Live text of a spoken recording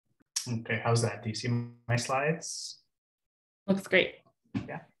Okay, how's that? Do you see my slides? Looks great.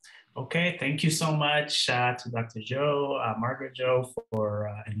 Yeah. Okay, thank you so much to Dr. Zhou, Margaret Zhou,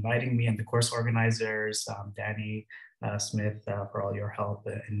 for inviting me, and the course organizers, Danny Smith, for all your help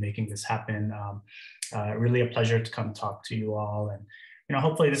in making this happen. Really a pleasure to come talk to you all, and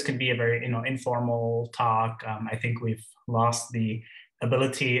hopefully this can be a very informal talk. I think we've lost the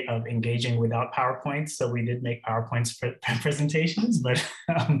ability of engaging without PowerPoints, so we did make PowerPoints presentations, but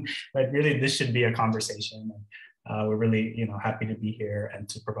really this should be a conversation. We're really, happy to be here and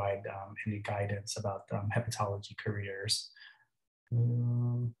to provide any guidance about hepatology careers.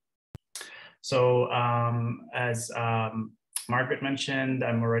 As Margaret mentioned,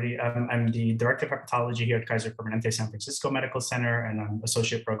 I'm the Director of Hepatology here at Kaiser Permanente San Francisco Medical Center, and I'm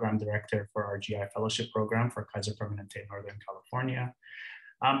Associate Program Director for our GI Fellowship Program for Kaiser Permanente Northern California.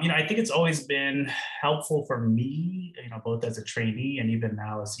 I think it's always been helpful for me, both as a trainee and even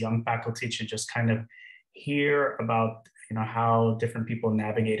now as young faculty, to just kind of hear about how different people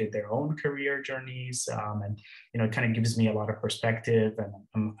navigated their own career journeys, and it kind of gives me a lot of perspective,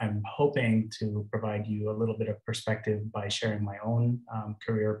 and I'm hoping to provide you a little bit of perspective by sharing my own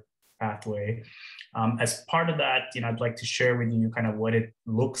career pathway. As part of that, I'd like to share with you kind of what it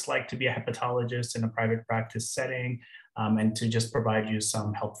looks like to be a hepatologist in a private practice setting, and to just provide you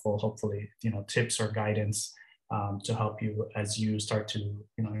some helpful, hopefully, tips or guidance to help you as you start to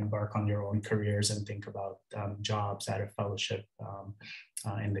embark on your own careers and think about jobs out of fellowship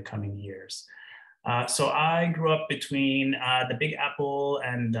in the coming years. So I grew up between the Big Apple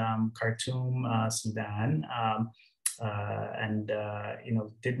and Khartoum, Sudan, and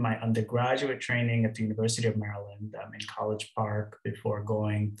did my undergraduate training at the University of Maryland in College Park before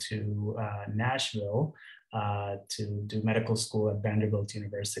going to Nashville to do medical school at Vanderbilt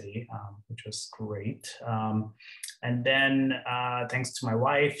University, which was great. And then thanks to my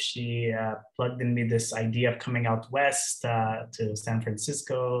wife, she plugged in me this idea of coming out west to San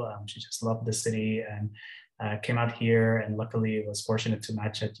Francisco. She just loved the city and came out here, and luckily was fortunate to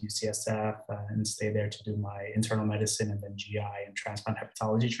match at UCSF and stay there to do my internal medicine and then GI and transplant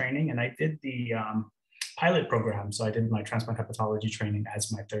hepatology training. And I did the pilot program. So I did my transplant hepatology training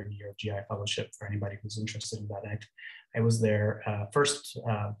as my third year of GI fellowship for anybody who's interested in that. I was their first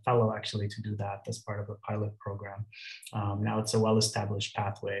fellow actually to do that as part of a pilot program. Now it's a well-established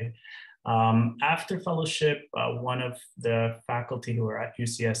pathway. After fellowship, one of the faculty who were at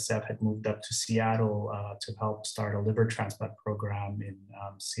UCSF had moved up to Seattle to help start a liver transplant program in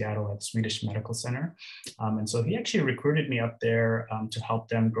Seattle at Swedish Medical Center. And so he actually recruited me up there to help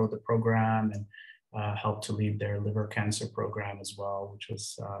them grow the program and helped to lead their liver cancer program as well, which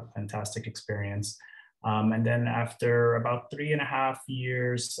was a fantastic experience. And then after about 3.5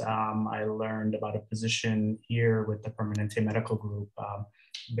 years, I learned about a position here with the Permanente Medical Group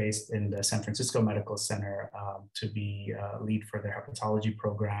based in the San Francisco Medical Center to be lead for their hepatology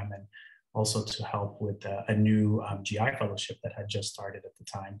program, and also to help with a new GI fellowship that had just started at the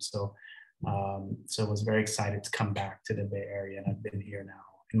time. So I was very excited to come back to the Bay Area, and I've been here now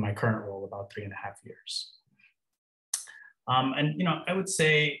in my current role about 3.5 years. And I would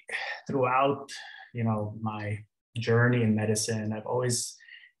say throughout my journey in medicine, I've always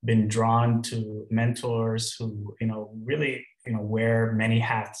been drawn to mentors who really wear many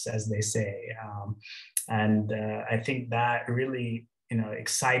hats, as they say, and I think that really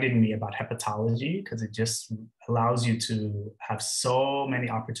excited me about hepatology, because it just allows you to have so many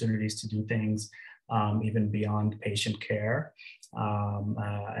opportunities to do things even beyond patient care.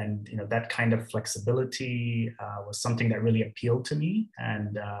 And that kind of flexibility was something that really appealed to me,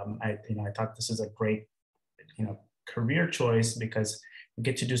 and I thought this is a great career choice, because you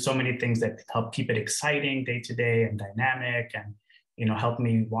get to do so many things that help keep it exciting day to day and dynamic, and help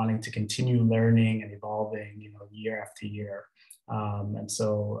me wanting to continue learning and evolving year after year. And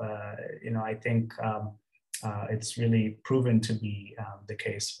so I think it's really proven to be the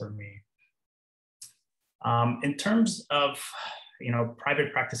case for me. In terms of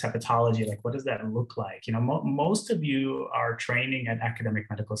private practice hepatology, like what does that look like? Most of you are training at academic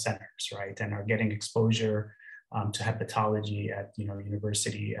medical centers, right, and are getting exposure to hepatology at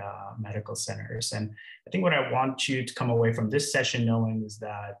university medical centers. And I think what I want you to come away from this session knowing is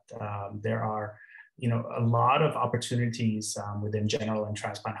that there are a lot of opportunities within general and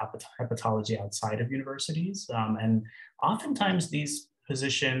transplant hepatology outside of universities, and oftentimes these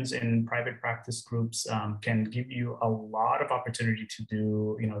positions in private practice groups can give you a lot of opportunity to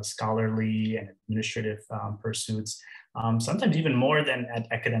do, scholarly and administrative pursuits, sometimes even more than at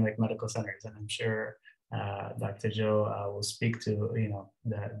academic medical centers. And I'm sure Dr. Zhou will speak to,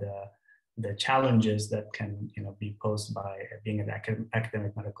 the challenges that can, be posed by being an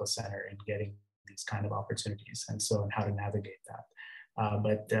academic medical center and getting these kind of opportunities, and how to navigate that.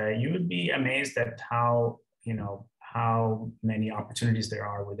 But you would be amazed at how many opportunities there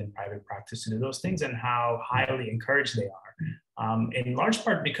are within private practice to do those things, and how highly encouraged they are. In large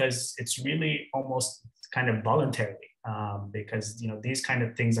part because it's really almost kind of voluntary, because these kind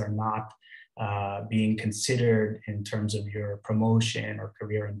of things are not being considered in terms of your promotion or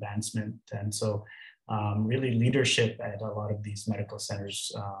career advancement. And so really leadership at a lot of these medical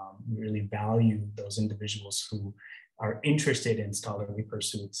centers really value those individuals who are interested in scholarly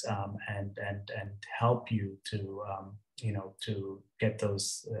pursuits, and help you to to get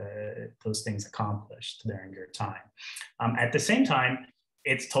those things accomplished during your time. At the same time,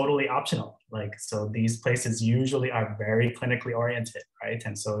 it's totally optional. So these places usually are very clinically oriented, right?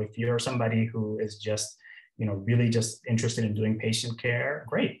 And so if you're somebody who is just really just interested in doing patient care,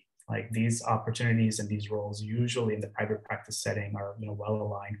 great. These opportunities and these roles usually in the private practice setting are well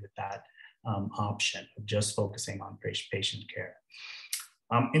aligned with that option of just focusing on patient care.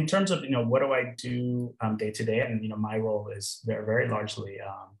 In terms of what do I do day to day, and my role is very, very largely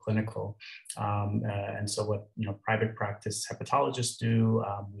clinical, and so what private practice hepatologists do,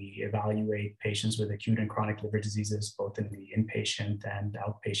 we evaluate patients with acute and chronic liver diseases both in the inpatient and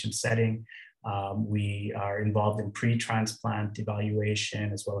outpatient setting. We are involved in pre-transplant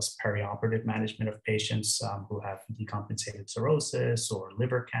evaluation as well as perioperative management of patients who have decompensated cirrhosis or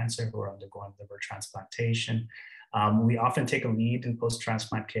liver cancer who are undergoing liver transplantation. We often take a lead in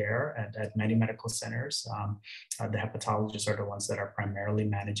post-transplant care at many medical centers. The hepatologists are the ones that are primarily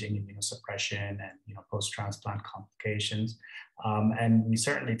managing immunosuppression and post-transplant complications. And we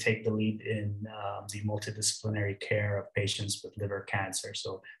certainly take the lead in the multidisciplinary care of patients with liver cancer.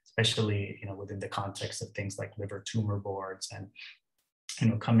 So especially within the context of things like liver tumor boards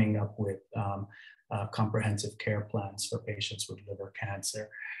and coming up with comprehensive care plans for patients with liver cancer.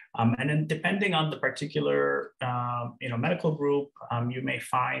 And then depending on the particular medical group, you may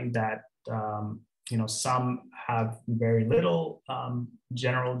find that some have very little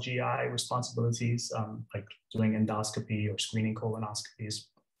general GI responsibilities, like doing endoscopy or screening colonoscopies,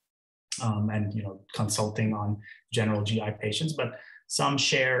 and consulting on general GI patients, but some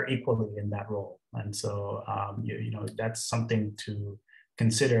share equally in that role. And so that's something to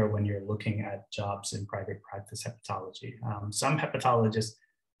consider when you're looking at jobs in private practice hepatology. Some hepatologists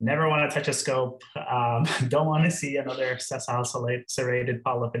never want to touch a scope, don't want to see another sessile serrated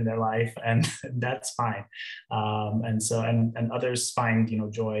polyp in their life, and that's fine. And others find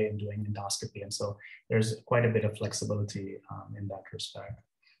joy in doing endoscopy, and so there's quite a bit of flexibility in that respect.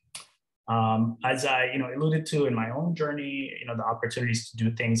 As I alluded to in my own journey, the opportunities to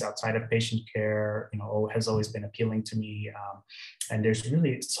do things outside of patient care, has always been appealing to me. And there's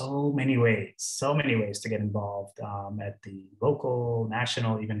really so many ways to get involved at the local,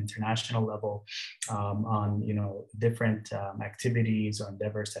 national, even international level on different activities or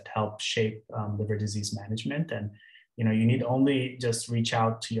endeavors that help shape liver disease management. And you need only just reach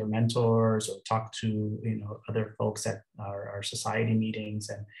out to your mentors or talk to other folks at our society meetings,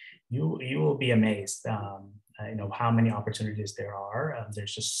 and you will be amazed how many opportunities there are.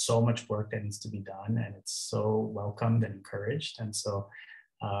 There's just so much work that needs to be done, and it's so welcomed and encouraged. And so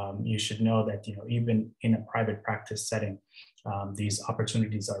you should know that even in a private practice setting, these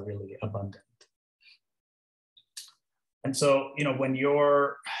opportunities are really abundant. And so when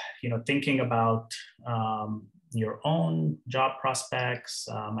you're thinking about your own job prospects,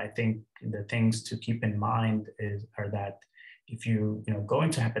 I think the things to keep in mind are that if you go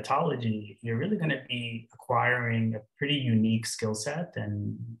into hepatology, you're really going to be acquiring a pretty unique skill set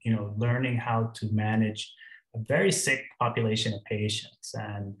and learning how to manage a very sick population of patients.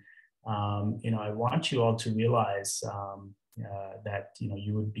 And I want you all to realize that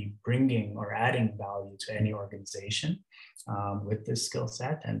you would be bringing or adding value to any organization with this skill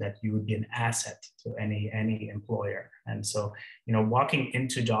set, and that you would be an asset to any employer. And so walking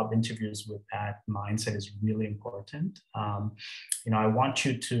into job interviews with that mindset is really important. I want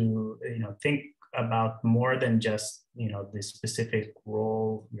you to think about more than just the specific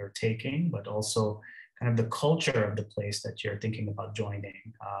role you're taking, but also kind of the culture of the place that you're thinking about joining.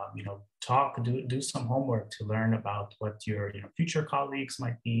 Do some homework to learn about what your future colleagues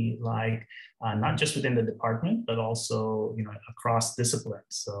might be like, not just within the department, but also across disciplines.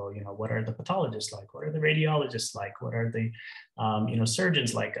 So what are the pathologists like? What are the radiologists like? What are the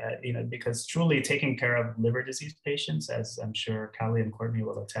surgeons like? Because truly taking care of liver disease patients, as I'm sure Callie and Courtney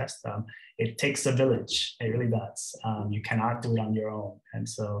will attest, it takes a village. It really does. You cannot do it on your own, and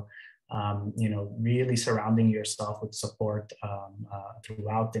so really surrounding yourself with support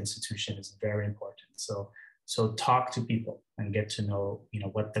throughout the institution is very important. So talk to people and get to know,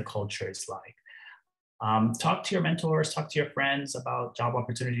 what the culture is like. Talk to your mentors, talk to your friends about job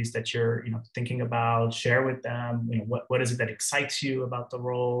opportunities that you're, thinking about. Share with them, what is it that excites you about the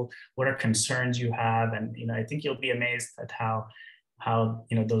role? What are concerns you have? And, I think you'll be amazed at how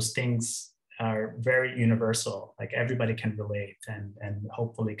those things are very universal. Like everybody can relate and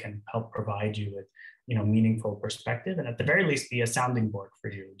hopefully can help provide you with, meaningful perspective, and at the very least be a sounding board for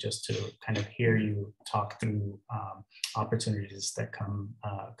you, just to kind of hear you talk through opportunities that come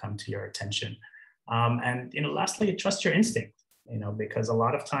to your attention. And lastly, trust your instinct, because a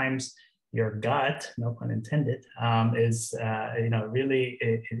lot of times your gut, no pun intended, is really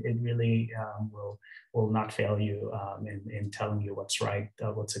it really will not fail you in telling you what's right,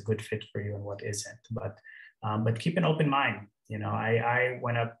 what's a good fit for you, and what isn't. But keep an open mind. I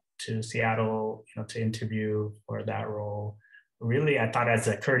went up to Seattle, to interview for that role. Really, I thought as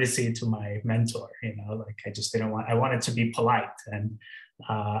a courtesy to my mentor, like I just didn't want. I wanted to be polite and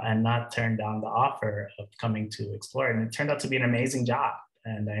not turn down the offer of coming to explore it. And it turned out to be an amazing job.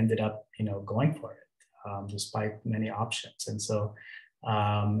 And I ended up, going for it despite many options. And so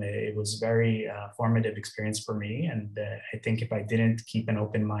it was very formative experience for me. And I think if I didn't keep an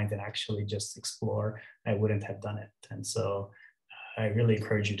open mind and actually just explore, I wouldn't have done it. And so I really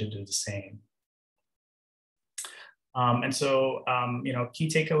encourage you to do the same. Key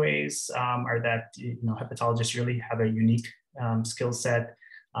takeaways are that, hepatologists really have a unique skill set,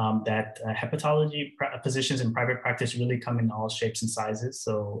 that hepatology positions in private practice really come in all shapes and sizes.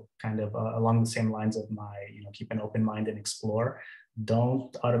 So kind of along the same lines of my, keep an open mind and explore.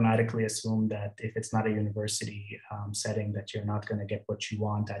 Don't automatically assume that if it's not a university setting that you're not going to get what you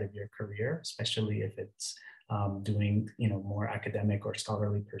want out of your career, especially if it's doing more academic or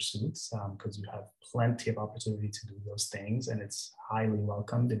scholarly pursuits, because you have plenty of opportunity to do those things, and it's highly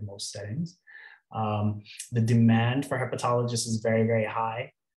welcomed in most settings. The demand for hepatologists is very, very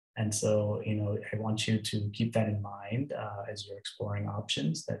high. And so, I want you to keep that in mind as you're exploring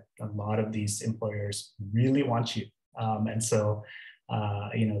options, that a lot of these employers really want you.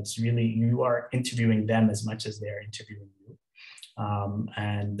 It's really, you are interviewing them as much as they're interviewing you.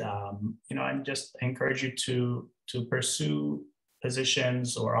 I just encourage you to pursue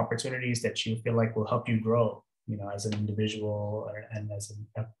positions or opportunities that you feel like will help you grow, as an individual and as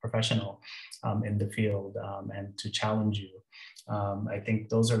a professional in the field, and to challenge you. I think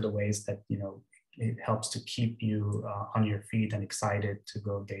those are the ways that, it helps to keep you on your feet and excited to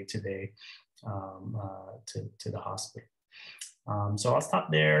go day to day to the hospital. So I'll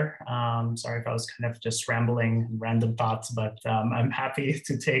stop there. Sorry if I was kind of just rambling random thoughts, but I'm happy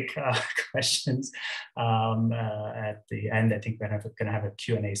to take questions at the end. I think we're going to have a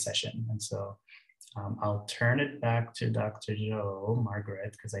Q&A session. And so I'll turn it back to Dr. Zhou,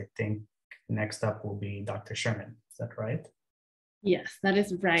 Margaret, because I think next up will be Dr. Sherman. Is that right? Yes, that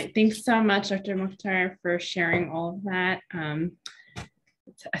is right. Thanks so much, Dr. Mukhtar, for sharing all of that.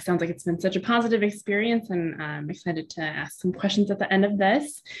 It sounds like it's been such a positive experience, and I'm excited to ask some questions at the end of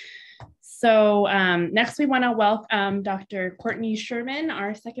this. So next we want to welcome Dr. Courtney Sherman,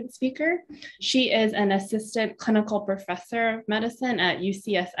 our second speaker. She is an assistant clinical professor of medicine at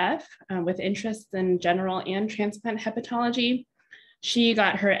UCSF with interests in general and transplant hepatology. She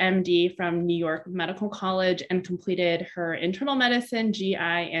got her MD from New York Medical College and completed her internal medicine, GI,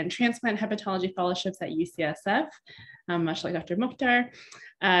 and transplant hepatology fellowships at UCSF, much like Dr. Mukhtar.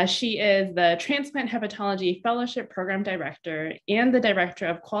 She is the Transplant Hepatology Fellowship Program Director and the Director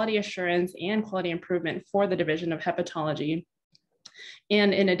of Quality Assurance and Quality Improvement for the Division of Hepatology.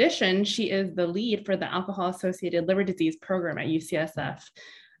 And in addition, she is the lead for the Alcohol-Associated Liver Disease Program at UCSF.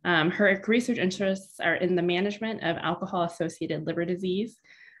 Her research interests are in the management of alcohol-associated liver disease.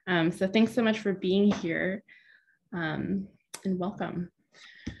 So thanks so much for being here, and welcome.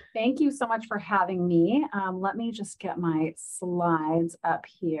 Thank you so much for having me. Let me just get my slides up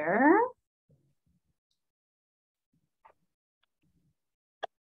here.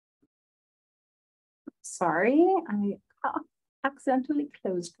 Sorry, I accidentally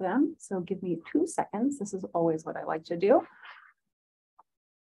closed them. So give me 2 seconds. This is always what I like to do.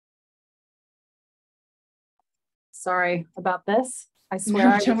 Sorry about this. I swear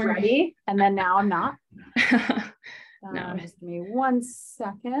I was ready, and then now I'm not. No. Just give me 1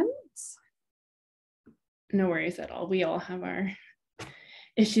 second. No worries at all. We all have our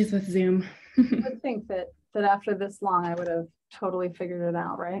issues with Zoom. I would think that after this long, I would have totally figured it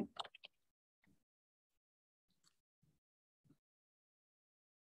out, right?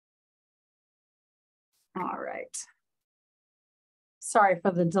 All right. Sorry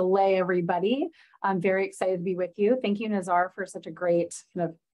for the delay, everybody. I'm very excited to be with you. Thank you, Nizar, for such a great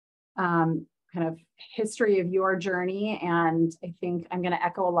kind of history of your journey. And I think I'm going to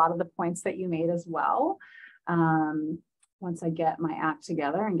echo a lot of the points that you made as well. Once I get my act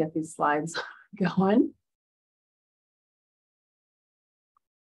together and get these slides going.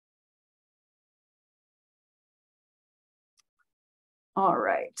 All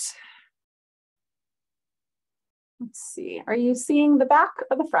right. Let's see. Are you seeing the back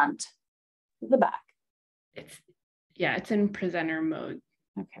or the front? The back. It's in presenter mode.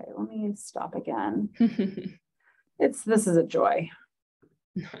 Okay, let me stop again. This is a joy.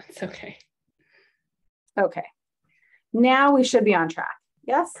 No, it's okay. Okay. Now we should be on track.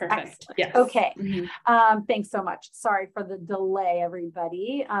 Yes? Perfect. Excellent. Yes. Okay. Thanks so much. Sorry for the delay,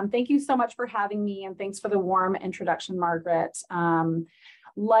 everybody. Thank you so much for having me, and thanks for the warm introduction, Margaret.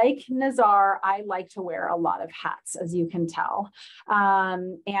 Like Nizar, I like to wear a lot of hats, as you can tell.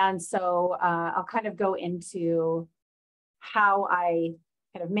 And so I'll kind of go into how I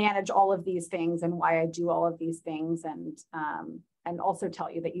kind of manage all of these things and why I do all of these things, and also tell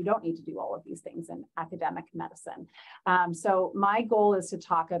you that you don't need to do all of these things in academic medicine. So my goal is to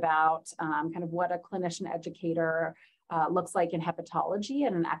talk about kind of what a clinician educator looks like in hepatology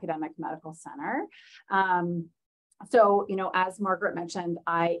in an academic medical center. So, as Margaret mentioned,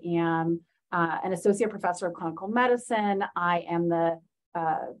 I am an associate professor of clinical medicine. I am the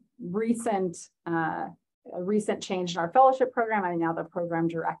recent change in our fellowship program. I'm now the program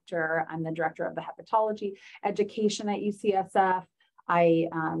director. I'm the director of the hepatology education at UCSF. I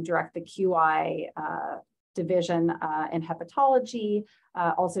direct the QI division in hepatology,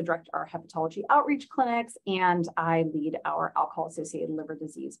 also direct our hepatology outreach clinics, and I lead our alcohol-associated liver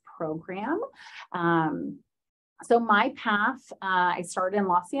disease program. So my path, I started in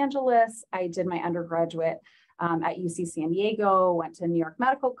Los Angeles. I did my undergraduate at UC San Diego, went to New York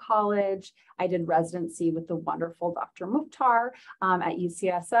Medical College. I did residency with the wonderful Dr. Mukhtar at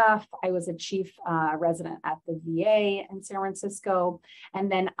UCSF. I was a chief resident at the VA in San Francisco.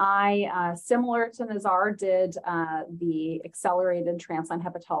 And then I, similar to Nizar, did the accelerated transplant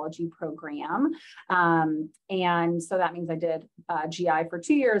hepatology program. And so that means I did GI for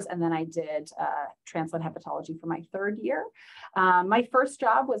 2 years, and then I did transplant hepatology for my 3rd year. My first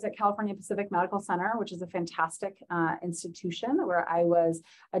job was at California Pacific Medical Center, which is a fantastic institution where I was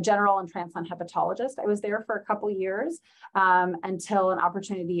a general and transplant hepatologist. I was there for a couple years until an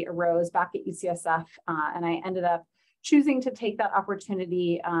opportunity arose back at UCSF, and I ended up choosing to take that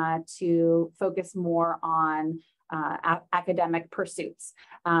opportunity to focus more on academic pursuits.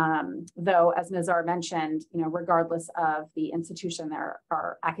 Though, as Nizar mentioned, regardless of the institution, there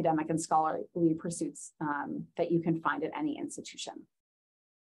are academic and scholarly pursuits that you can find at any institution.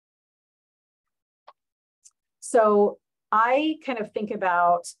 So I kind of think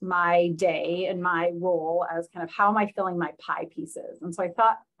about my day and my role as kind of how am I filling my pie pieces. And so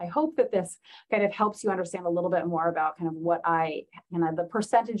I hope that this kind of helps you understand a little bit more about kind of what the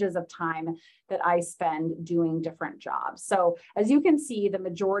percentages of time that I spend doing different jobs. So as you can see, the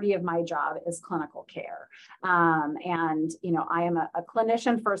majority of my job is clinical care. And, I am a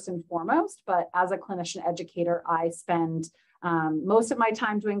clinician first and foremost, but as a clinician educator, I spend most of my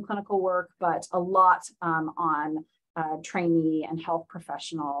time doing clinical work, but a lot on trainee and health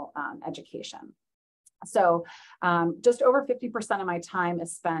professional education. So just over 50% of my time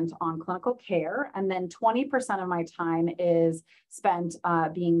is spent on clinical care, and then 20% of my time is spent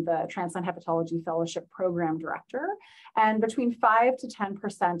being the Transplant Hepatology Fellowship Program Director, and between 5 to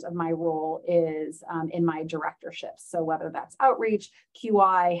 10% of my role is in my directorships. So whether that's outreach,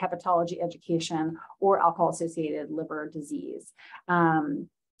 QI, hepatology education, or alcohol-associated liver disease.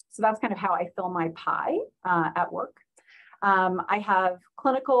 So that's kind of how I fill my pie at work. I have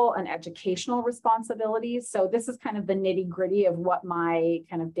clinical and educational responsibilities. So this is kind of the nitty gritty of what my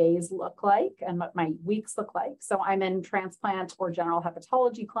kind of days look like and what my weeks look like. So I'm in transplant or general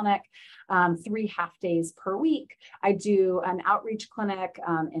hepatology clinic 3 half days per week. I do an outreach clinic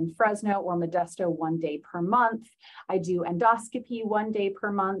in Fresno or Modesto 1 day per month. I do endoscopy 1 day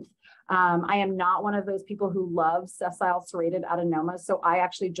per month. I am not one of those people who love sessile serrated adenomas, so I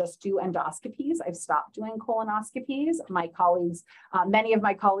actually just do endoscopies. I've stopped doing colonoscopies. My colleagues, many of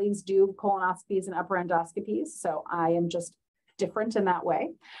my colleagues do colonoscopies and upper endoscopies, so I am just different in that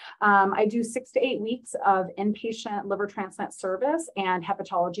way. I do 6 to 8 weeks of inpatient liver transplant service and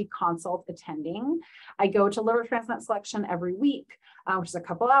hepatology consult attending. I go to liver transplant selection every week, which is a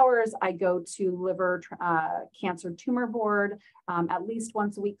couple hours. I go to liver cancer tumor board at least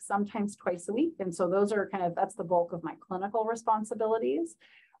once a week, sometimes twice a week. And so those are that's the bulk of my clinical responsibilities.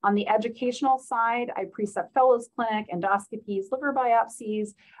 On the educational side, I precept fellows clinic, endoscopies, liver biopsies.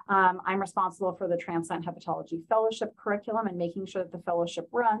 I'm responsible for the transplant hepatology fellowship curriculum and making sure that the fellowship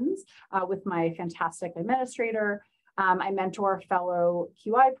runs with my fantastic administrator. I mentor fellow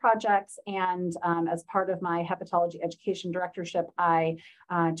QI projects, and as part of my hepatology education directorship, I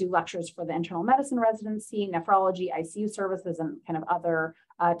do lectures for the internal medicine residency, nephrology, ICU services, and kind of other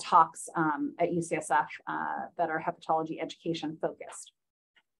talks at UCSF that are hepatology education focused.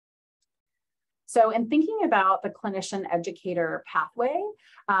 So in thinking about the clinician educator pathway,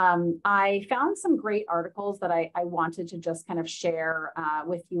 I found some great articles that I wanted to just kind of share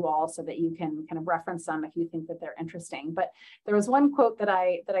with you all so that you can kind of reference them if you think that they're interesting. But there was one quote that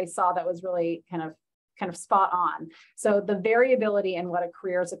I saw that was really kind of spot on. So the variability in what a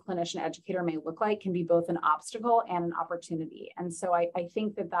career as a clinician educator may look like can be both an obstacle and an opportunity. And so I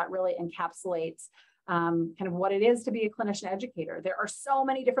think that that really encapsulates kind of what it is to be a clinician educator. There are so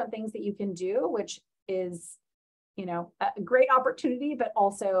many different things that you can do, which is, you know, a great opportunity, but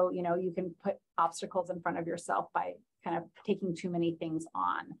also, you know, you can put obstacles in front of yourself by kind of taking too many things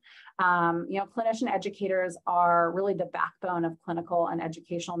on. You know, clinician educators are really the backbone of clinical and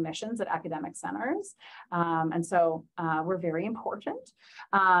educational missions at academic centers. And so we're very important.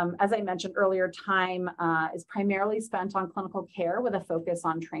 As I mentioned earlier, time is primarily spent on clinical care with a focus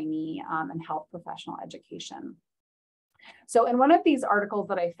on trainee and health professional education. So in one of these articles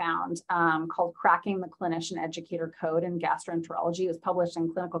that I found called Cracking the Clinician Educator Code in Gastroenterology, it was published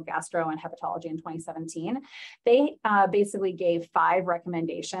in Clinical Gastro and Hepatology in 2017. They basically gave 5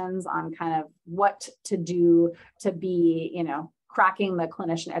 recommendations on kind of what to do to be, you know, cracking the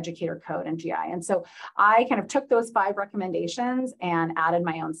clinician educator code in GI. And so I kind of took those 5 recommendations and added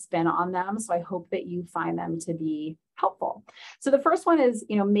my own spin on them. So I hope that you find them to be helpful. So the first one is,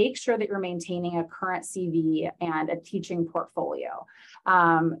 you know, make sure that you're maintaining a current CV and a teaching portfolio.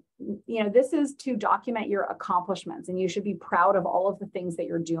 You know, this is to document your accomplishments, and you should be proud of all of the things that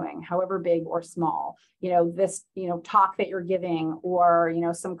you're doing, however big or small. You know, this, you know, talk that you're giving, or, you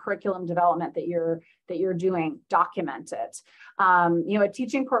know, some curriculum development that you're doing, document it. You know, a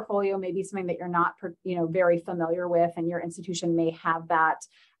teaching portfolio may be something that you're not, you know, very familiar with, and your institution may have that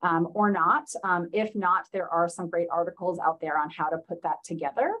or not. If not, there are some great articles out there on how to put that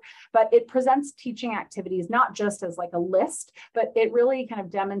together. But it presents teaching activities not just as like a list, but it really kind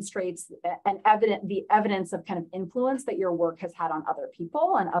of demonstrates the evidence of kind of influence that your work has had on other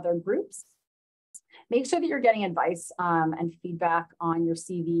people and other groups. Make sure that you're getting advice and feedback on your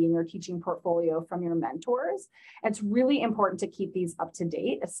CV and your teaching portfolio from your mentors. It's really important to keep these up to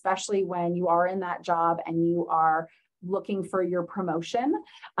date, especially when you are in that job and you are looking for your promotion.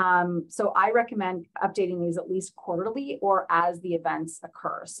 So I recommend updating these at least quarterly or as the events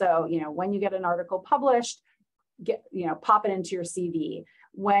occur. So, you know, when you get an article published, pop it into your CV.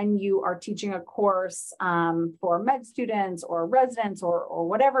 When you are teaching a course for med students or residents or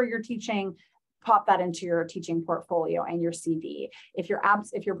whatever you're teaching, pop that into your teaching portfolio and your CV. If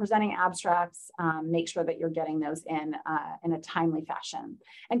you're presenting abstracts, make sure that you're getting those in a timely fashion.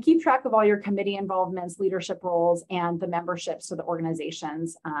 And keep track of all your committee involvements, leadership roles, and the memberships to the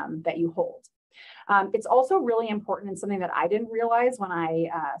organizations that you hold. It's also really important, and something that I didn't realize when I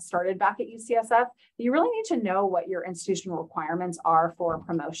started back at UCSF, that you really need to know what your institutional requirements are for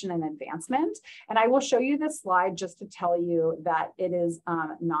promotion and advancement. And I will show you this slide just to tell you that it is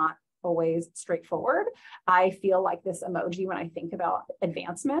not always straightforward. I feel like this emoji when I think about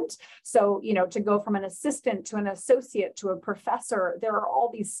advancement. So, you know, to go from an assistant to an associate to a professor, there are all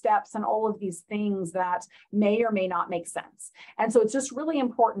these steps and all of these things that may or may not make sense. And so it's just really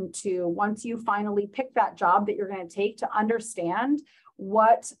important to, once you finally pick that job that you're going to take, to understand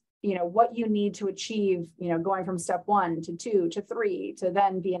what you need to achieve, you know, going from step 1 to 2 to 3 to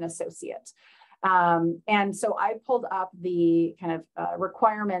then be an associate. And so I pulled up the kind of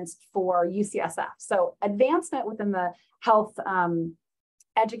requirements for UCSF. So advancement within the health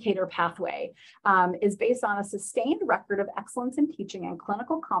educator pathway is based on a sustained record of excellence in teaching and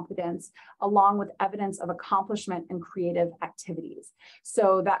clinical competence, along with evidence of accomplishment in creative activities.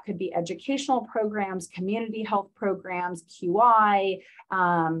 So that could be educational programs, community health programs, QI,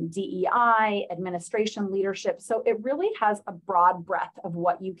 DEI, administration, leadership. So it really has a broad breadth of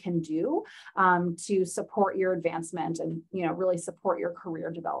what you can do to support your advancement and, you know, really support your career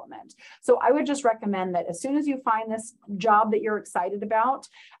development. So I would just recommend that as soon as you find this job that you're excited about,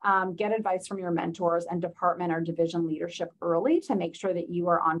 get advice from your mentors and department or division leadership early to make sure that you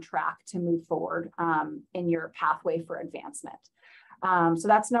are on track to move forward in your pathway for advancement. So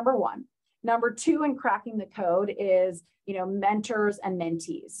that's number 1. Number 2 in cracking the code is mentors and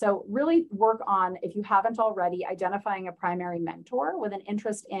mentees. So really work on, if you haven't already, identifying a primary mentor with an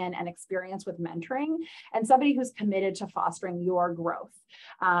interest in and experience with mentoring, and somebody who's committed to fostering your growth.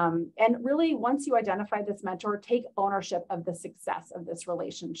 And really, once you identify this mentor, take ownership of the success of this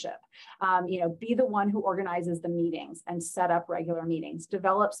relationship. Be the one who organizes the meetings and set up regular meetings,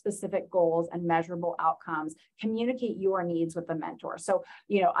 develop specific goals and measurable outcomes, communicate your needs with the mentor. So,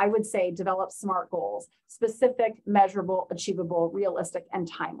 I would say develop SMART goals, specific, measurable, achievable, realistic, and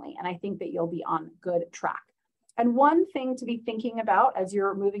timely. And I think that you'll be on good track. And one thing to be thinking about as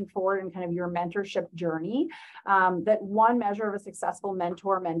you're moving forward in kind of your mentorship journey, that one measure of a successful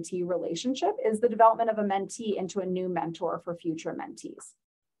mentor-mentee relationship is the development of a mentee into a new mentor for future mentees.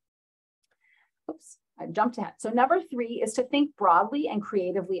 Oops, I jumped ahead. So number 3 is to think broadly and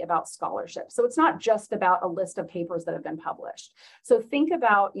creatively about scholarship. So it's not just about a list of papers that have been published. So think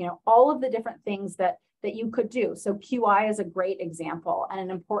about, all of the different things that you could do. So QI is a great example and an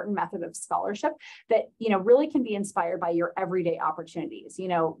important method of scholarship that, really can be inspired by your everyday opportunities,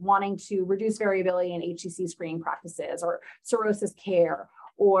 wanting to reduce variability in HCC screening practices or cirrhosis care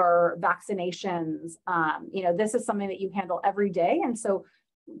or vaccinations. This is something that you handle every day. And so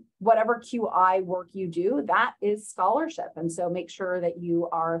whatever QI work you do, that is scholarship. And so make sure that you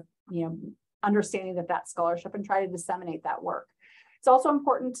are, understanding that scholarship and try to disseminate that work. It's also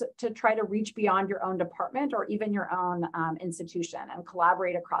important to try to reach beyond your own department or even your own institution and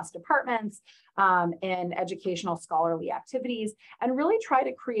collaborate across departments in educational scholarly activities, and really try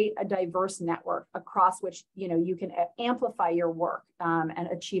to create a diverse network across which you can amplify your work and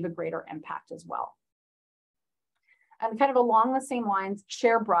achieve a greater impact as well. And kind of along the same lines,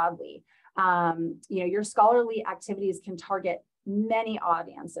 share broadly. Your scholarly activities can target many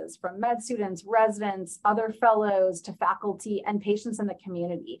audiences, from med students, residents, other fellows, to faculty and patients in the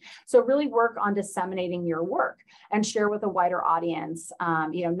community. So really work on disseminating your work and share with a wider audience,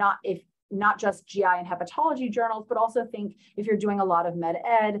 not just GI and hepatology journals, but also think, if you're doing a lot of med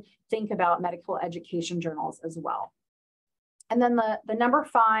ed, think about medical education journals as well. And then the number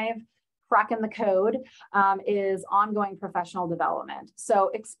 5, cracking the code, is ongoing professional development.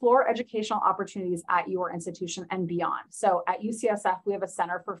 So explore educational opportunities at your institution and beyond. So at UCSF, we have a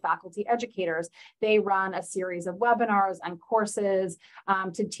Center for Faculty Educators. They run a series of webinars and courses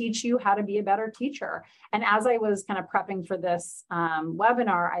to teach you how to be a better teacher. And as I was kind of prepping for this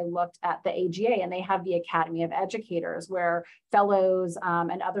webinar, I looked at the AGA, and they have the Academy of Educators, where fellows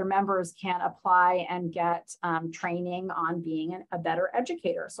and other members can apply and get training on being a better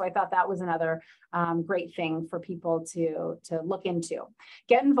educator. So I thought that was another great thing for people to look into.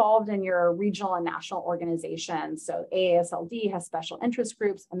 Get involved in your regional and national organizations. So AASLD has special interest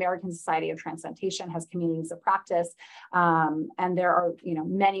groups, American Society of Transplantation has communities of practice, and there are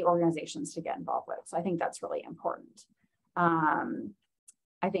many organizations to get involved with. So I think that's really important.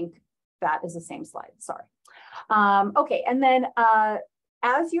 I think that is the same slide, sorry. Okay, and then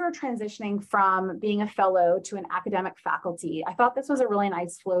as you're transitioning from being a fellow to an academic faculty, I thought this was a really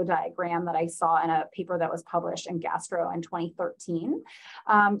nice flow diagram that I saw in a paper that was published in Gastro in 2013.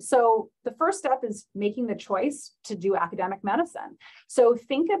 So the first step is making the choice to do academic medicine. So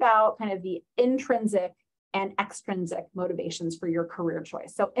think about kind of the intrinsic and extrinsic motivations for your career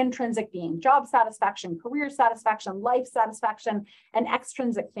choice. So intrinsic being job satisfaction, career satisfaction, life satisfaction, and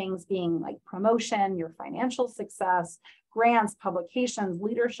extrinsic things being like promotion, your financial success, grants, publications,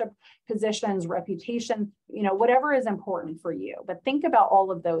 leadership positions, reputation, whatever is important for you. But think about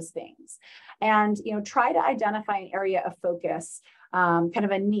all of those things and, try to identify an area of focus, kind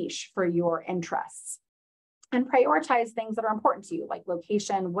of a niche for your interests. And prioritize things that are important to you, like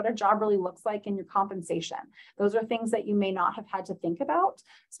location, what a job really looks like, and your compensation. Those are things that you may not have had to think about,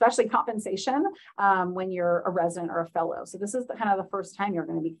 especially compensation when you're a resident or a fellow. So this is kind of the first time you're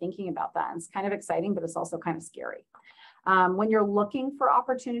going to be thinking about that. And it's kind of exciting, but it's also kind of scary. When you're looking for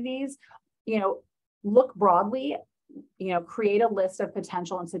opportunities, look broadly. Create a list of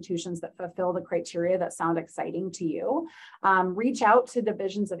potential institutions that fulfill the criteria that sound exciting to you. Reach out to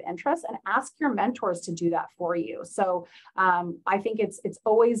divisions of interest and ask your mentors to do that for you. So I think it's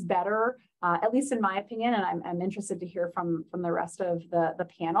always better, at least in my opinion, and I'm interested to hear from the rest of the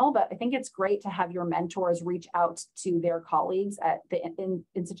panel, but I think it's great to have your mentors reach out to their colleagues at the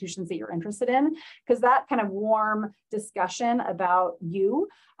institutions that you're interested in, because that kind of warm discussion about you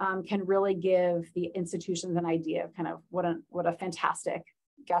can really give the institutions an idea of kind of what a fantastic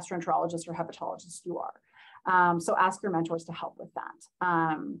gastroenterologist or hepatologist you are. So ask your mentors to help with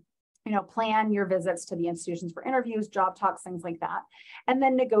that. plan your visits to the institutions for interviews, job talks, things like that. And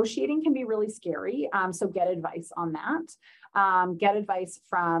then negotiating can be really scary. So get advice on that. Get advice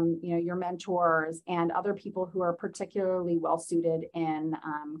from, your mentors and other people who are particularly well suited in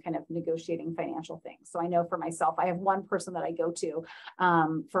kind of negotiating financial things. So I know for myself, I have one person that I go to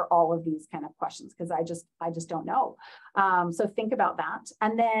for all of these kind of questions, because I just don't know. So think about that.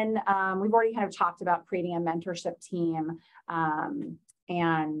 And then we've already kind of talked about creating a mentorship team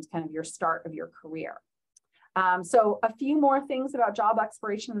and kind of your start of your career. So a few more things about job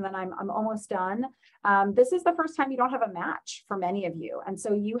exploration, and then I'm almost done. This is the first time you don't have a match for many of you. And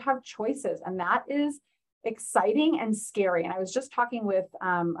so you have choices, and that is exciting and scary. And I was just talking with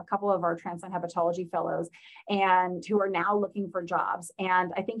a couple of our transplant hepatology fellows and who are now looking for jobs.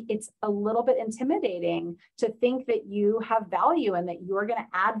 And I think it's a little bit intimidating to think that you have value and that you're going to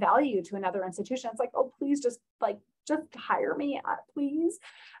add value to another institution. It's like, oh, please just hire me, please.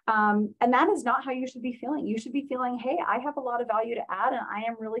 And that is not how you should be feeling. You should be feeling, hey, I have a lot of value to add, and I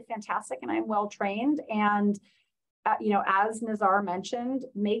am really fantastic, and I'm well trained. And as Nizar mentioned,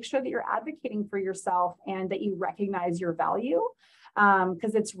 make sure that you're advocating for yourself and that you recognize your value,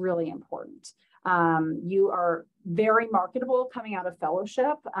 because it's really important. You are very marketable coming out of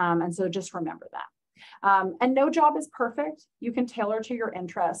fellowship. And so just remember that. And no job is perfect. You can tailor to your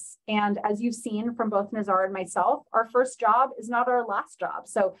interests. And as you've seen from both Nizar and myself, our first job is not our last job.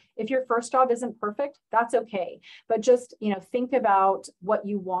 So if your first job isn't perfect, that's okay. But just, think about what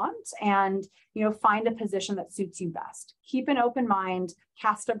you want and, find a position that suits you best. Keep an open mind,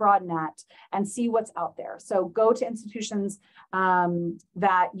 cast a broad net, and see what's out there. So go to institutions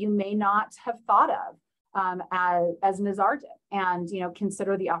that you may not have thought of as Nizar did, and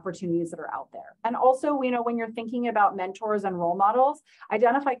consider the opportunities that are out there. And also, when you're thinking about mentors and role models,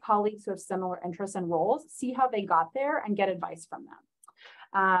 identify colleagues who have similar interests and roles, see how they got there, and get advice from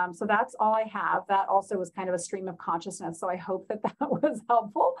them. So that's all I have. That also was kind of a stream of consciousness. So I hope that was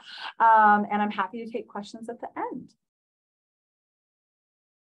helpful. And I'm happy to take questions at the end.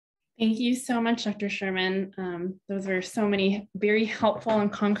 Thank you so much, Dr. Sherman. Those are so many very helpful and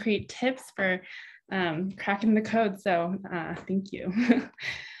concrete tips for cracking the code. So thank you.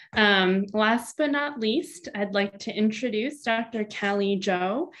 Last but not least, I'd like to introduce Dr.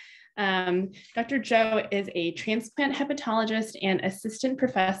 Zhou. Dr. Zhou is a transplant hepatologist and assistant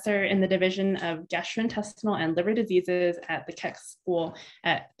professor in the Division of Gastrointestinal and Liver Diseases at the Keck School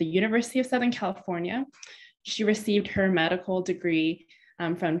at the University of Southern California. She received her medical degree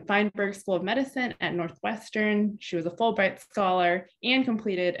from Feinberg School of Medicine at Northwestern. She was a Fulbright Scholar and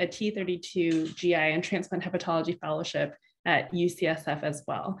completed a T32 GI and Transplant Hepatology Fellowship at UCSF as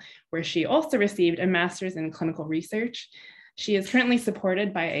well, where she also received a master's in clinical research. She is currently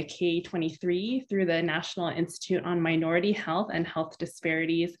supported by a K-23 through the National Institute on Minority Health and Health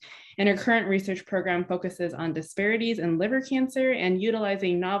Disparities, and her current research program focuses on disparities in liver cancer and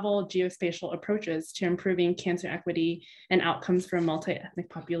utilizing novel geospatial approaches to improving cancer equity and outcomes for multi-ethnic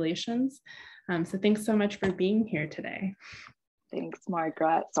populations. So thanks so much for being here today. Thanks,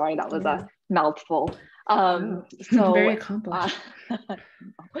 Margaret. Sorry, that was a mouthful. Very accomplished.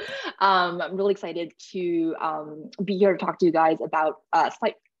 I'm really excited to be here to talk to you guys about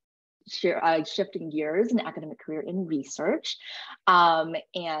shifting gears in academic career in research. And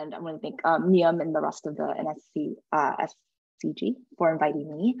I want to thank Niam and the rest of the SCSG for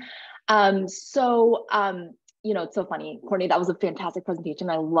inviting me. It's so funny, Courtney, that was a fantastic presentation.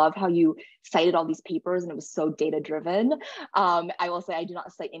 I love how you cited all these papers and it was so data-driven. I will say I do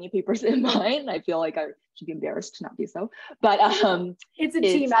not cite any papers in mine. I feel like I should be embarrassed to not do so, but it's a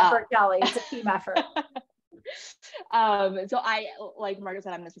team effort, Kelly. It's a team effort. So I, like Margaret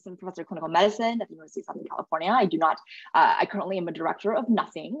said, I'm an assistant professor of clinical medicine at the University of Southern California. I currently am a director of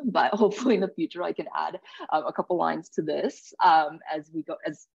nothing, but hopefully in the future I can add a couple lines to this as we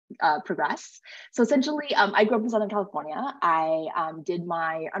progress. So essentially, I grew up in Southern California. I did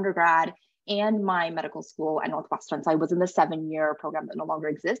my undergrad and my medical school at Northwestern. So I was in the 7-year program that no longer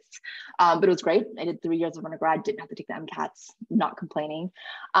exists, but it was great. I did 3 years of undergrad, didn't have to take the MCATs, not complaining.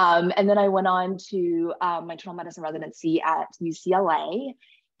 And then I went on to my internal medicine residency at UCLA.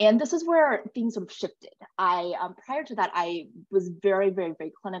 And this is where things sort of shifted. Prior to that, I was very, very,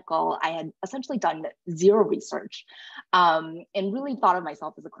 very clinical. I had essentially done zero research and really thought of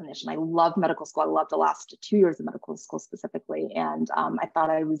myself as a clinician. I loved medical school. I loved the last 2 years of medical school specifically. And I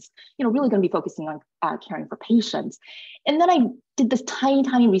thought I was, really going to be focusing on caring for patients. And then I did this tiny,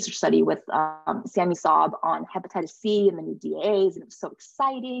 tiny research study with Sammy Saab on hepatitis C and the new DAs, and it was so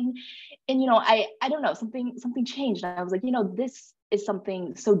exciting. And, I don't know, something changed. And I was like, this is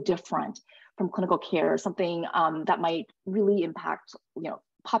something so different from clinical care, something that might really impact,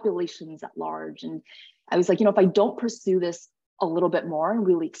 populations at large. And I was like, you know, if I don't pursue this a little bit more and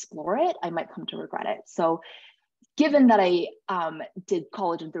really explore it, I might come to regret it. So given that I did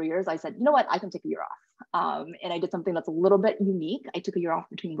college in 3 years, I said, you know what, I can take a year off. And I did something that's a little bit unique. I took a year off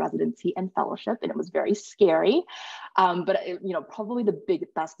between residency and fellowship, and it was very scary, but it, you know, probably the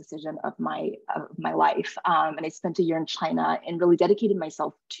best decision of my life. And I spent a year in China and really dedicated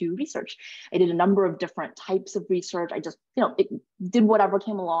myself to research. I did a number of different types of research. I just, you know, did whatever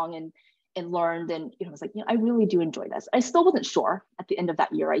came along and learned, and you know, was like, you know, I really do enjoy this. I still wasn't sure at the end of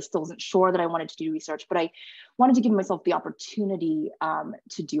that year. I still wasn't sure that I wanted to do research, but I wanted to give myself the opportunity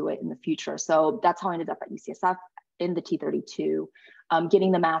to do it in the future. So that's how I ended up at UCSF in the T32,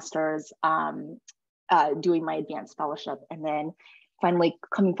 getting the master's, doing my advanced fellowship, and then finally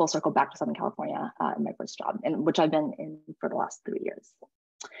coming full circle back to Southern California in my first job, and which I've been in for the last 3 years.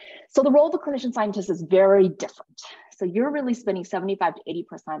 So the role of a clinician scientist is very different. So you're really spending 75 to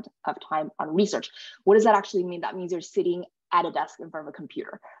 80% of time on research. What does that actually mean? That means you're sitting at a desk in front of a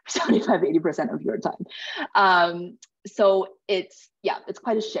computer for 75 to 80% of your time. So it's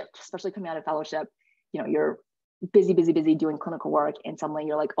quite a shift, especially coming out of fellowship. You know, you're busy doing clinical work, and suddenly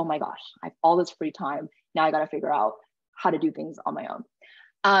you're like, oh my gosh, I have all this free time. Now I got to figure out how to do things on my own.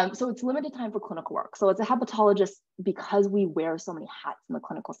 So it's limited time for clinical work. So as a hepatologist, because we wear so many hats in the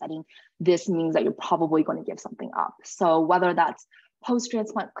clinical setting, this means that you're probably going to give something up. So whether that's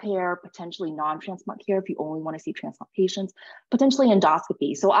post-transplant care, potentially non-transplant care if you only want to see transplant patients, potentially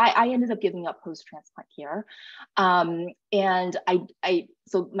endoscopy. So I ended up giving up post-transplant care. And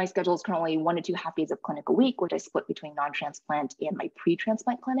so my schedule is currently 1 to 2 half days of clinic a week, which I split between non-transplant and my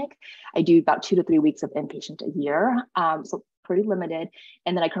pre-transplant clinic. I do about 2 to 3 weeks of inpatient a year. So pretty limited.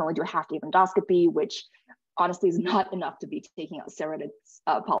 And then I currently do a half day of endoscopy, which honestly is not enough to be taking out serrated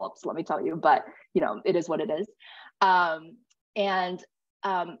polyps, let me tell you, but you know, it is what it is.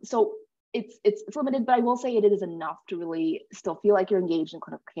 So it's limited, but I will say it is enough to really still feel like you're engaged in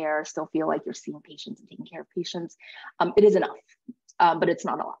clinical care, still feel like you're seeing patients and taking care of patients. It is enough, but it's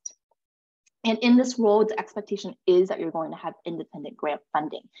not a lot. And in this role, the expectation is that you're going to have independent grant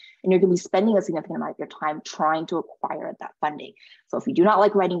funding, and you're going to be spending a significant amount of your time trying to acquire that funding. So if you do not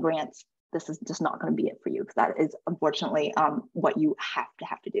like writing grants, this is just not going to be it for you, because that is unfortunately what you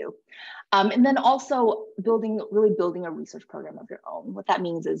have to do. And then also really building a research program of your own. What that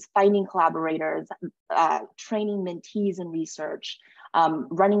means is finding collaborators, training mentees in research,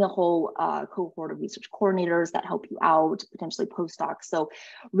 running a whole cohort of research coordinators that help you out, potentially postdocs. So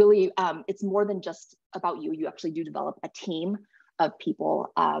really, it's more than just about you. You actually do develop a team of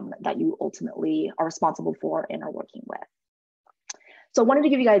people that you ultimately are responsible for and are working with. So I wanted to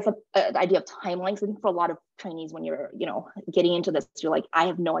give you guys an idea of timelines. I think for a lot of trainees, when you're, you know, getting into this, you're like, I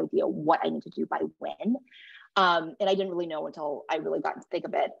have no idea what I need to do by when. And I didn't really know until I really got to think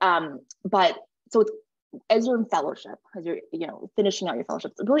of it. But so it's, as you're in fellowship, as you're, you know, finishing out your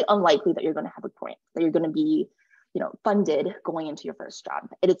fellowship, it's really unlikely that you're going to have a grant, that you're going to be, you know, funded going into your first job.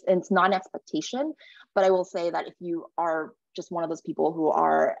 It's not an expectation, but I will say that if you are just one of those people who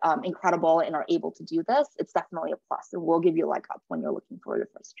are incredible and are able to do this, it's definitely a plus, and will give you a leg up when you're looking for your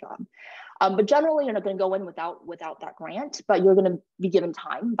first job. But generally, you're not going to go in without that grant, but you're going to be given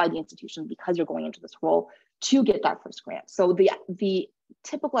time by the institution, because you're going into this role, to get that first grant. So the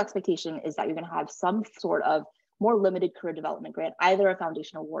typical expectation is that you're going to have some sort of more limited career development grant, either a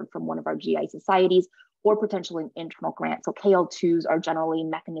foundation award from one of our GI societies, or potentially an internal grant. So KL2s are generally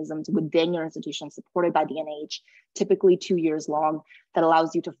mechanisms within your institution supported by the NIH, typically 2 years long, that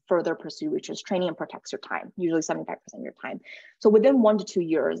allows you to further pursue research training and protects your time, usually 75% of your time. So within 1 to 2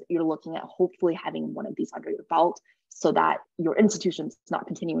 years, you're looking at hopefully having one of these under your belt, so that your institution's not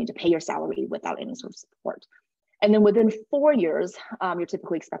continuing to pay your salary without any sort of support. And then within 4 years, you're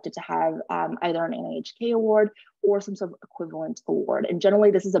typically expected to have either an NIHK award or some sort of equivalent award. And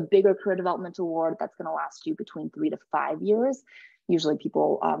generally, this is a bigger career development award that's going to last you between 3 to 5 years. Usually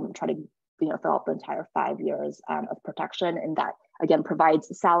people try to, you know, fill out the entire 5 years of protection. And that, again,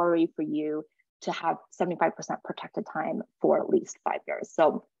 provides a salary for you to have 75% protected time for at least 5 years.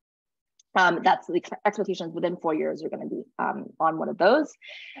 So that's the expectations. Within 4 years, you're going to be on one of those.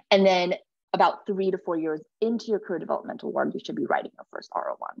 And then about 3 to 4 years into your career development award, you should be writing your first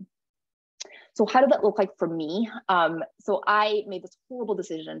R01. So how did that look like for me? So I made this horrible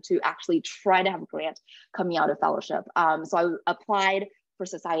decision to actually try to have a grant coming out of fellowship. So I applied for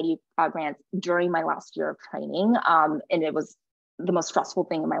society grants during my last year of training, and it was the most stressful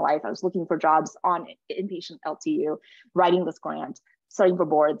thing in my life. I was looking for jobs on inpatient LTU, writing this grant, studying for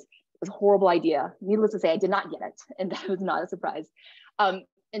boards. It was a horrible idea. Needless to say, I did not get it, and that was not a surprise.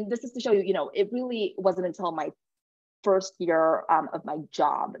 And this is to show you, you know, it really wasn't until my first year of my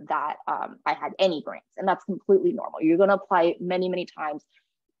job that I had any grants, and that's completely normal. You're going to apply many, many times.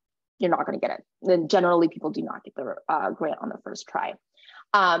 You're not going to get it. Then generally people do not get their grant on the first try.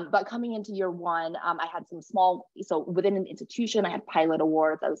 But coming into year one, I had some so within an institution, I had pilot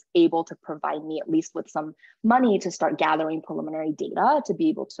awards. I was able to provide me at least with some money to start gathering preliminary data to be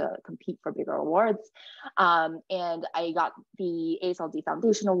able to compete for bigger awards. And I got the ASLD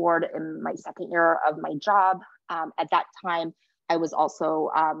Foundation Award in my second year of my job. At that time, I was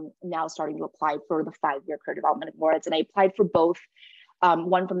also now starting to apply for the 5-year career development awards. And I applied for both.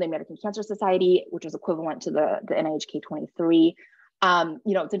 One from the American Cancer Society, which was equivalent to the NIH K23.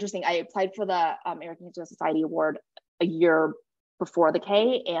 It's interesting. I applied for the American Cancer Society Award a year before the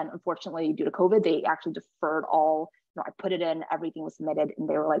K, and unfortunately, due to COVID, they actually deferred all. I put it in, everything was submitted, and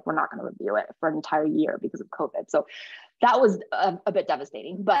they were like, "We're not going to review it for an entire year because of COVID." So that was a bit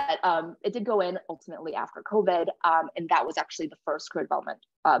devastating. But it did go in ultimately after COVID, and that was actually the first career development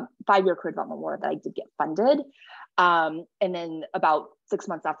 5-year career development award that I did get funded. And then about 6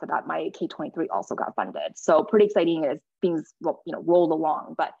 months after that, my K23 also got funded. So pretty exciting as things rolled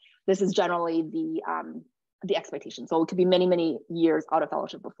along. But this is generally the expectation. So it could be many, many years out of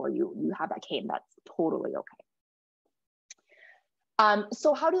fellowship before you have that K, and that's totally okay.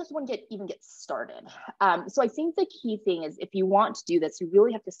 So how does one even get started? So I think the key thing is, if you want to do this, you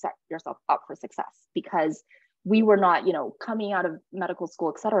really have to set yourself up for success, because we were not, coming out of medical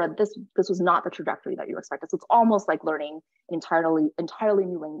school, et cetera. This was not the trajectory that you expected. So it's almost like learning an entirely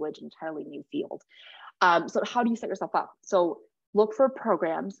new language, entirely new field. So how do you set yourself up? So look for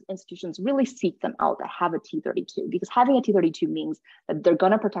programs, institutions, really seek them out that have a T32, because having a T32 means that they're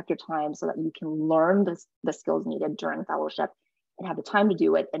going to protect your time so that you can learn the skills needed during fellowship and have the time to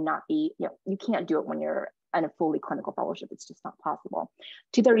do it, and not be, you can't do it when you're in a fully clinical fellowship. It's just not possible.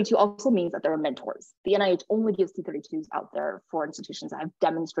 T32 also means that there are mentors. The NIH only gives T32s out there for institutions that have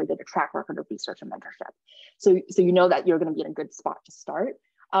demonstrated a track record of research and mentorship. So you know that you're going to be in a good spot to start.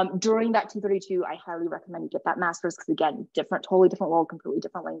 During that T32, I highly recommend you get that master's, because again, totally different world, completely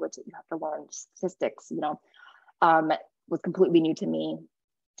different language that you have to learn. Statistics, was completely new to me.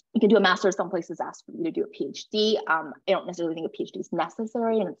 You can do a master's. Some places ask for you to do a PhD. I don't necessarily think a PhD is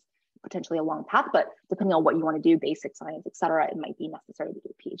necessary, and it's potentially a long path, but depending on what you want to do, basic science, et cetera, it might be necessary to do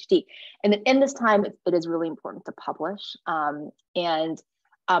a PhD. And then in this time, it is really important to publish.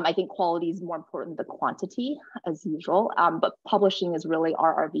 I think quality is more important than quantity, as usual, but publishing is really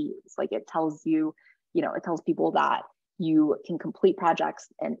RRVs. Like, it tells you, it tells people that you can complete projects,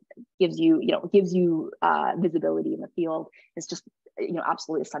 and gives you visibility in the field. It's just,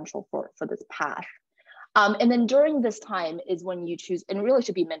 absolutely essential for this path. And then during this time is when you choose, and it really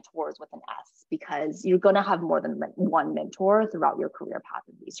should be mentors with an S, because you're going to have more than one mentor throughout your career path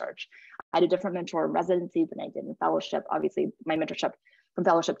in research. I had a different mentor in residency than I did in fellowship. Obviously, my mentorship from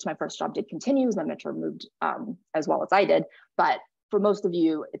fellowship to my first job did continue, as my mentor moved as well as I did. But for most of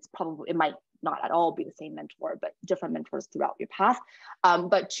you, it might not at all be the same mentor, but different mentors throughout your path.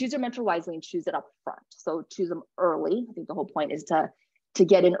 But choose your mentor wisely and choose it up front. So choose them early. I think the whole point is to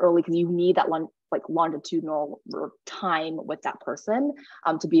get in early, because you need that longitudinal time with that person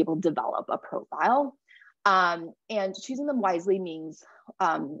to be able to develop a profile. And choosing them wisely means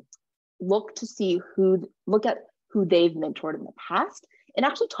look at who they've mentored in the past, and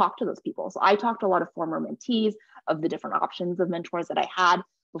actually talk to those people. So I talked to a lot of former mentees of the different options of mentors that I had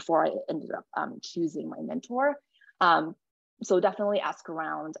before I ended up choosing my mentor. So definitely ask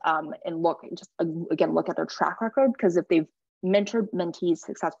around and look at their track record, because if they've mentored mentees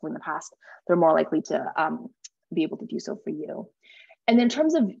successfully in the past, they're more likely to be able to do so for you. And in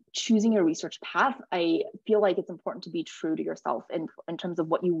terms of choosing your research path, I feel like it's important to be true to yourself in terms of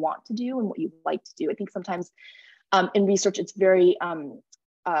what you want to do and what you like to do. I think sometimes in research, it's very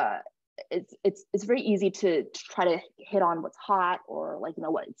it's very easy to try to hit on what's hot, or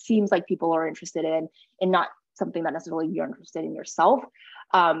what it seems like people are interested in, and not something that necessarily you're interested in yourself.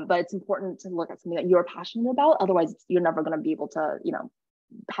 But it's important to look at something that you're passionate about. Otherwise, you're never going to be able to,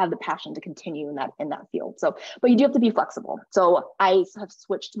 have the passion to continue in that field. So, but you do have to be flexible. So I have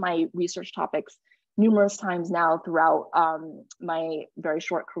switched my research topics numerous times now throughout my very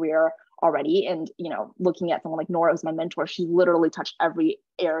short career already. And, looking at someone like Nora, who's my mentor, she literally touched every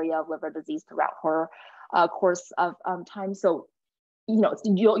area of liver disease throughout her course of time. So, you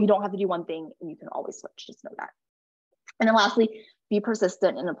don't have to do one thing, and you can always switch, just know that. And then lastly, be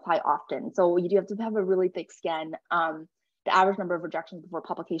persistent and apply often. So you do have to have a really thick skin. The average number of rejections before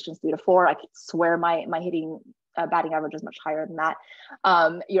publication is 3 to 4. I could swear my batting average is much higher than that.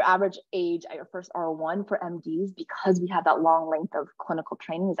 Your average age at your first R1 for MDs, because we have that long length of clinical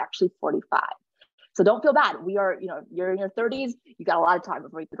training, is actually 45. So don't feel bad. We are, you're in your 30s, you got a lot of time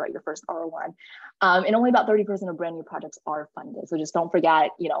before you could write your first R1. And only about 30% of brand new projects are funded. So just don't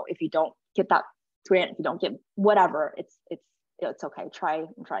forget, if you don't get that grant, if you don't get whatever, it's okay. Try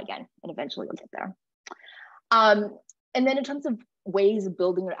again, and eventually you'll get there. And then in terms of ways of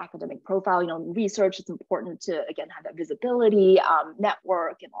building your academic profile, research, it's important to, again, have that visibility,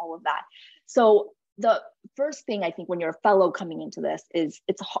 network, and all of that. So the first thing I think when you're a fellow coming into this is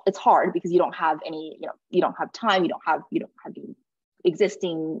it's hard because you don't have any, you don't have time, you don't have the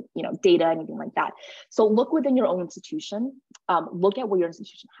existing, data, anything like that. So look within your own institution, look at what your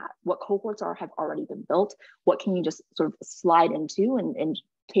institution has, what cohorts have already been built, what can you just sort of slide into and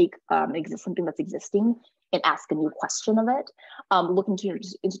take something that's existing and ask a new question of it. Look into your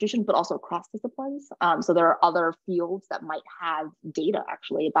institution, but also across disciplines. So there are other fields that might have data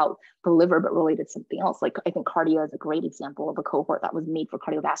actually about the liver, but related to something else. Like I think cardio is a great example of a cohort that was made for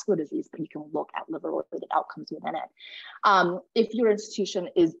cardiovascular disease, but you can look at liver-related outcomes within it. If your institution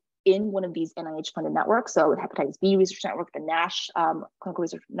is in one of these NIH-funded networks, so the Hepatitis B Research Network, the NASH Clinical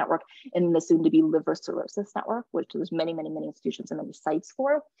Research Network, and the soon-to-be Liver Cirrhosis Network, which there's many institutions and many sites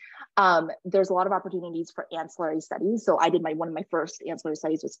for. There's a lot of opportunities for ancillary studies. So I did one of my first ancillary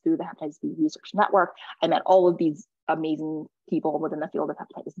studies was through the Hepatitis B Research Network. I met all of these amazing people within the field of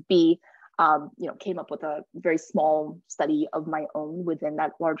hepatitis B. Came up with a very small study of my own within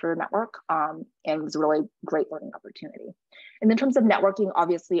that larger network, and it was a really great learning opportunity. And in terms of networking,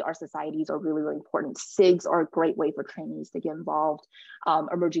 obviously our societies are really important. SIGs are a great way for trainees to get involved.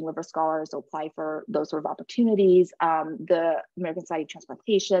 Emerging liver scholars to apply for those sort of opportunities. The American Society of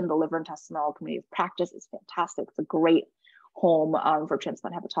Transplantation, the Liver Intestinal Community of Practice is fantastic. It's a great home for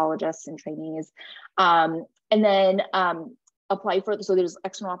transplant hepatologists and trainees. And then apply for, so there's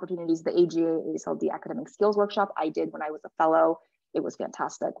external opportunities. The AGA ASLD Academic Skills Workshop I did when I was a fellow. It was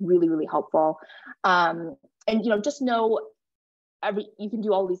fantastic, really helpful. And just know you can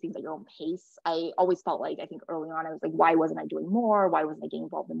do all these things at your own pace. I always felt like, I think early on, I was like, why wasn't I doing more? Why wasn't I getting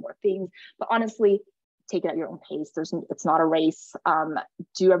involved in more things? But honestly, take it at your own pace. It's not a race.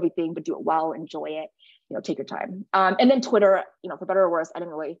 Do everything, but do it well, enjoy it, take your time. And then Twitter, for better or worse,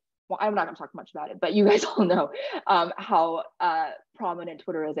 I'm not going to talk much about it, but you guys all know how prominent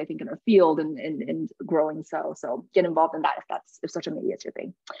Twitter is, I think, in our field and growing. So get involved in that if social media is your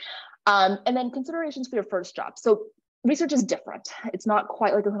thing. And then considerations for your first job. So research is different. It's not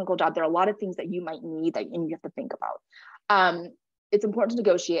quite like a clinical job. There are a lot of things that you might need and you have to think about. It's important to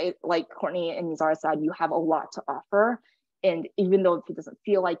negotiate. Like Courtney and Nizar said, you have a lot to offer. And even though if it doesn't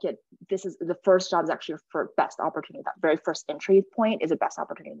feel like it, this is the first job is actually your best opportunity. That very first entry point is a best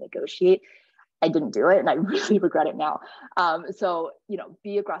opportunity to negotiate. I didn't do it and I really regret it now. So,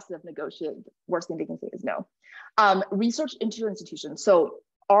 be aggressive, negotiate. Worst thing they can say is no. Research into your institution. So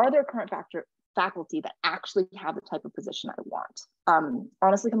are there current faculty that actually have the type of position I want?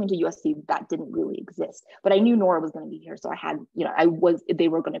 Honestly, coming to USC, that didn't really exist, but I knew Nora was going to be here. So I had, they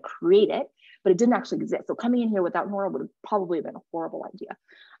were going to create it, but it didn't actually exist. So coming in here without Nora would have probably been a horrible idea.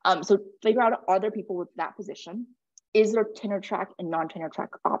 So figure out, are there people with that position? Is there tenure track and non-tenure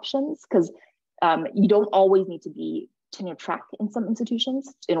track options? Because you don't always need to be tenure track in some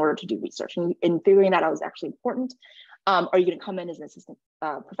institutions in order to do research. And figuring that out is actually important. Are you going to come in as an assistant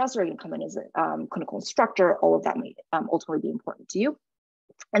professor? Are you going to come in as a clinical instructor? All of that may ultimately be important to you.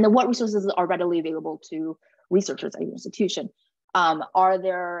 And then what resources are readily available to researchers at your institution? Are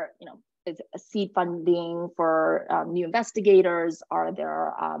there, is a seed funding for new investigators? Are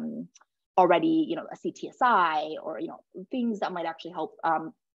there already, a CTSI or, things that might actually help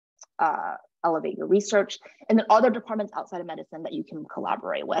elevate your research? And then are there departments outside of medicine that you can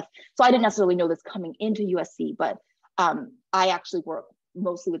collaborate with? So I didn't necessarily know this coming into USC, but I actually work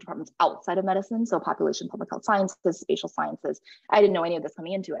mostly with departments outside of medicine. So population, public health sciences, spatial sciences. I didn't know any of this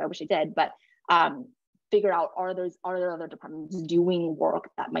coming into it. I wish I did, but figure out, are there other departments doing work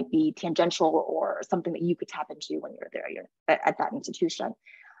that might be tangential or something that you could tap into when you're there, you're at that institution.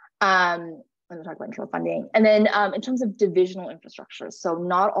 I'm going to talk about internal funding. And then in terms of divisional infrastructure, so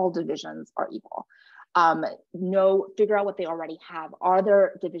not all divisions are equal. Figure out what they already have. Are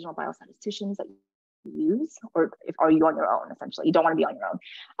there divisional biostatisticians that you use, or are you on your own? Essentially, you don't want to be on your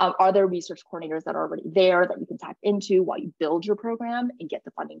own. Are there research coordinators that are already there that you can tap into while you build your program and get the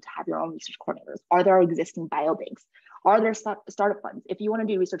funding to have your own research coordinators? Are there existing biobanks? Are there startup funds? If you want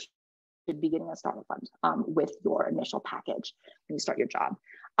to do research, you should be getting a startup fund with your initial package when you start your job.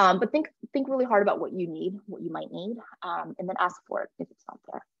 But think really hard about what you need, what you might need, and then ask for it if it's not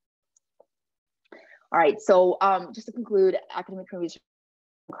there. All right, so just to conclude, academic research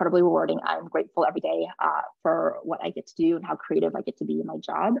incredibly rewarding. I'm grateful every day for what I get to do and how creative I get to be in my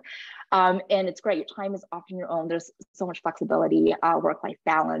job. And it's great. Your time is often your own. There's so much flexibility, work-life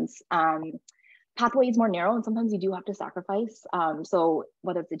balance. Pathway is more narrow, and sometimes you do have to sacrifice. So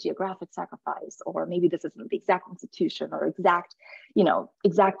whether it's a geographic sacrifice, or maybe this isn't the exact institution or exact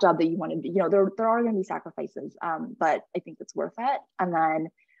job that you want to do, there are going to be sacrifices, but I think it's worth it. And then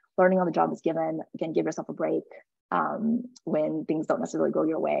learning on the job is given. Again, give yourself a break when things don't necessarily go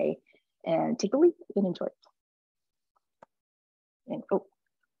your way, and take the leap and enjoy it. And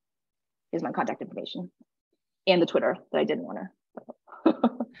here's my contact information and the Twitter that I didn't want to.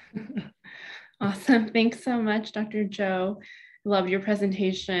 Awesome. Thanks so much, Dr. Zhou. Love your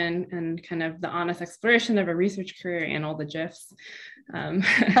presentation and kind of the honest exploration of a research career and all the GIFs.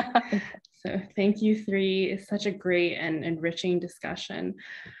 So thank you three. It's such a great and enriching discussion.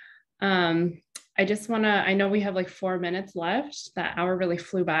 I just want to, I know we have like 4 minutes left. That hour really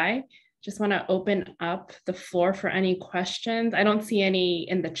flew by. Just want to open up the floor for any questions. I don't see any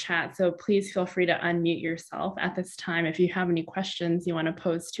in the chat, so please feel free to unmute yourself at this time if you have any questions you want to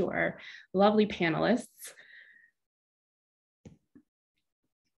pose to our lovely panelists.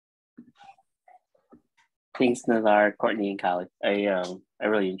 Thanks, Nizar, Courtney, and Khaled. I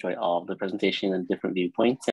really enjoyed all of the presentation and different viewpoints.